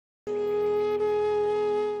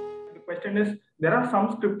question is, there are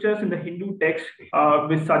some scriptures in the Hindu text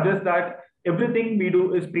which suggest that everything we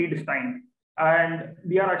do is predestined and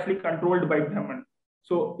we are actually controlled by Brahman.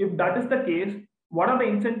 So if that is the case, what are the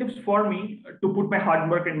incentives for me to put my hard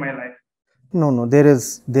work in my life? No, there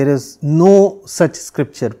is no such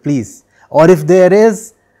scripture, please. Or if there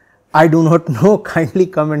is, I do not know, kindly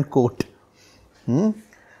come and quote.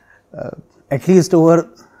 At least over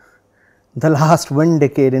the last 1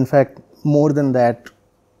 decade, in fact more than that,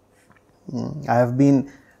 I have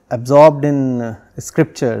been absorbed in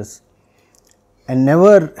scriptures, and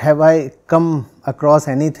never have I come across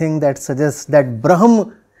anything that suggests that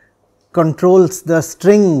Brahm controls the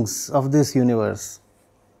strings of this universe.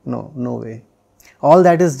 No way. All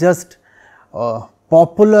that is just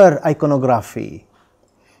popular iconography.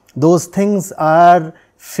 Those things are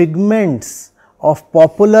figments of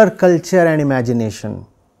popular culture and imagination.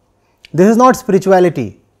 This is not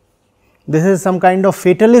spirituality. This is some kind of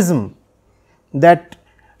fatalism that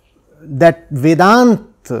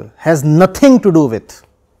Vedanta has nothing to do with.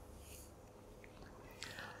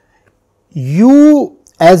 You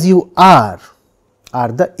as you are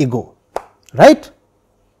the ego, right?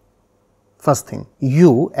 First thing,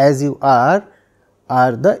 you as you are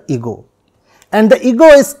the ego, and the ego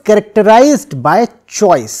is characterized by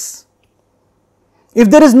choice. If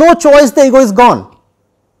there is no choice, the ego is gone.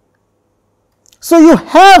 So you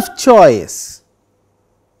have choice.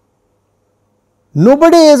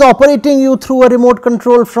 Nobody is operating you through a remote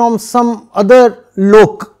control from some other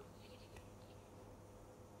lok.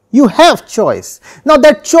 You have choice. Now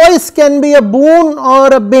that choice can be a boon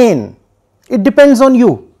or a bane. It depends on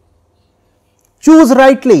you. Choose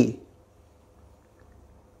rightly,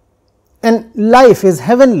 and life is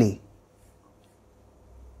heavenly.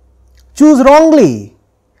 Choose wrongly,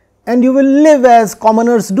 and you will live as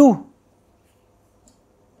commoners do.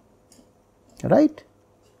 Right?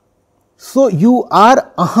 So you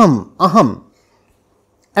are aham,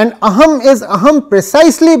 and aham is aham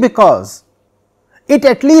precisely because it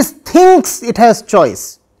at least thinks it has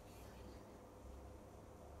choice,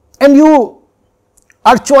 and you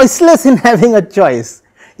are choiceless in having a choice.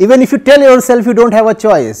 Even if you tell yourself you do not have a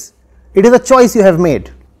choice, it is a choice you have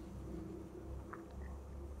made.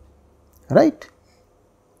 Right?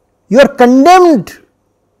 You are condemned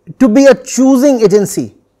to be a choosing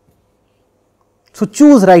agency. So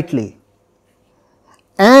choose rightly,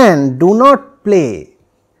 and do not play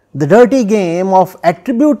the dirty game of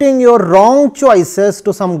attributing your wrong choices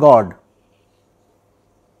to some god.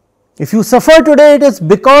 If you suffer today, it is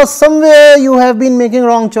because somewhere you have been making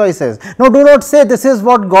wrong choices. Now do not say this is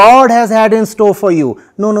what God has had in store for you.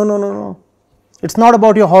 No. It is not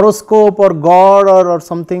about your horoscope or God or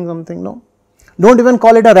something, no. Do not even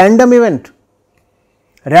call it a random event.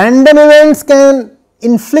 Random events can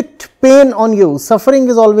inflict pain on you. Suffering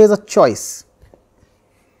is always a choice.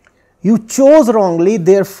 You chose wrongly,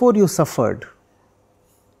 therefore you suffered.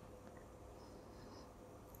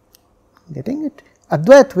 Getting it?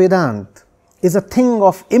 Advaita Vedanta is a thing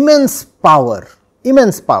of immense power,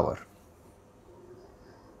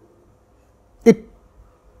 It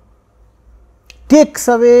takes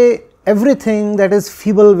away everything that is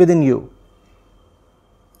feeble within you.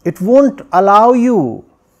 It won't allow you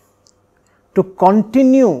to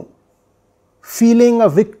continue feeling a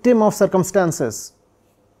victim of circumstances.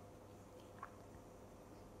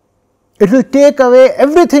 It will take away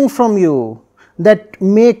everything from you that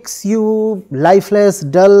makes you lifeless,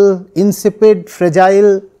 dull, insipid,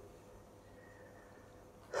 fragile,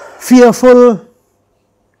 fearful.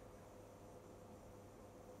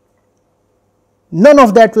 None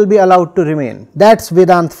of that will be allowed to remain. That is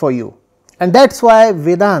Vedanta for you. And that is why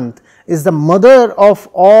Vedanta is the mother of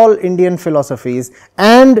all Indian philosophies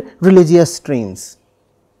and religious streams.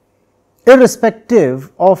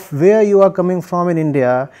 Irrespective of where you are coming from in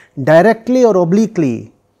India, directly or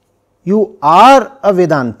obliquely, you are a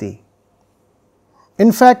Vedanti.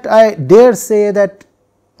 In fact, I dare say that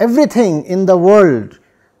everything in the world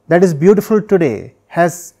that is beautiful today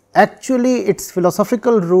has actually its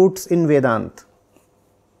philosophical roots in Vedanta.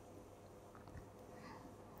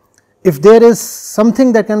 If there is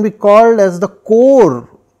something that can be called as the core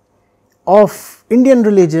of Indian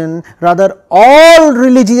religion, rather all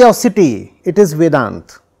religiosity, it is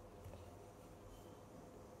Vedanta.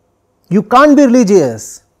 You can't be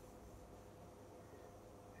religious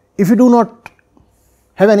if you do not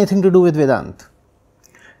have anything to do with Vedanta.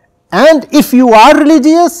 And if you are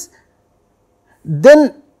religious,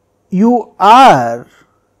 then you are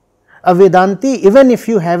a Vedanti even if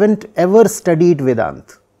you haven't ever studied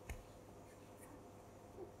Vedanta.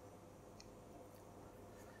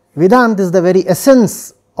 Vedanta is the very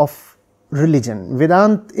essence of religion.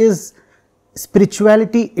 Vedanta is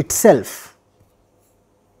spirituality itself.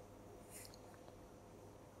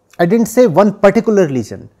 I did not say one particular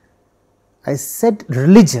religion, I said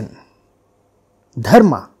religion,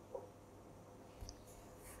 dharma.